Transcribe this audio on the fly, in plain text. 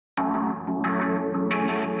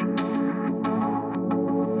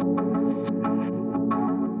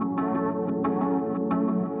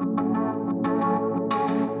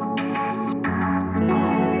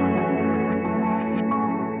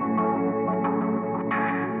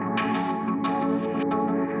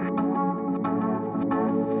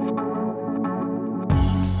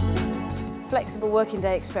flexible working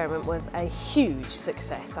day experiment was a huge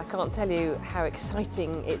success. I can't tell you how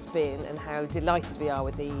exciting it's been and how delighted we are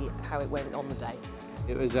with how it went on the day.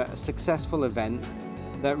 It was a successful event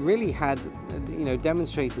that really had,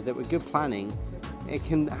 demonstrated that with good planning, it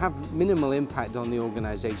can have minimal impact on the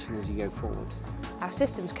organisation as you go forward. Our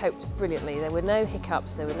systems coped brilliantly. There were no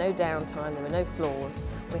hiccups, there were no downtime, there were no flaws.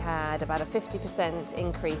 We had about a 50%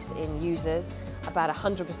 increase in users, about a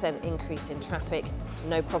 100% increase in traffic,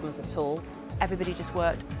 no problems at all. Everybody just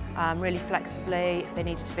worked really flexibly. If they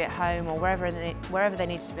needed to be at home or wherever they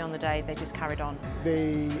needed to be on the day, they just carried on.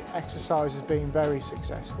 The exercise has been very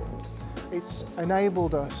successful. It's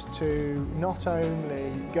enabled us to not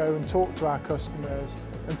only go and talk to our customers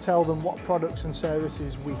and tell them what products and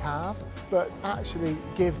services we have, but actually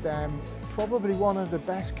give them probably one of the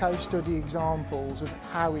best case study examples of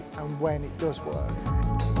how it and when it does work.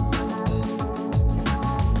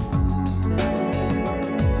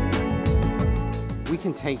 We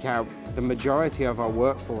can take out the majority of our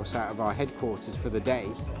workforce out of our headquarters for the day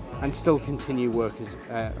and still continue work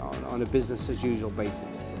on a business as usual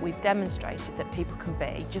basis. We've demonstrated that people can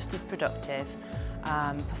be just as productive,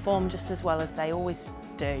 perform just as well as they always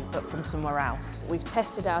do, but from somewhere else. We've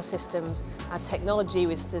tested our systems, our technology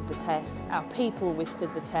withstood the test, our people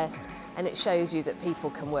withstood the test, and it shows you that people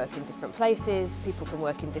can work in different places, people can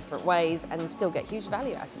work in different ways and still get huge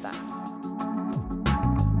value out of that.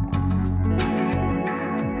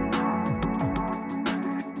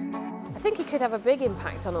 I think it could have a big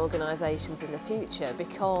impact on organisations in the future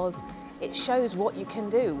because it shows what you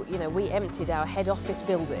can do. We emptied our head office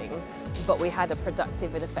building, but we had a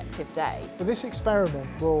productive and effective day. This experiment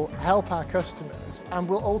will help our customers and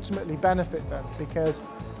will ultimately benefit them because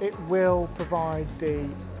it will provide the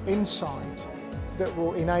insight that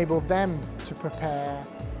will enable them to prepare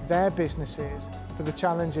their businesses for the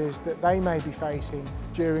challenges that they may be facing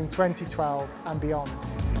during 2012 and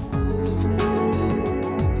beyond.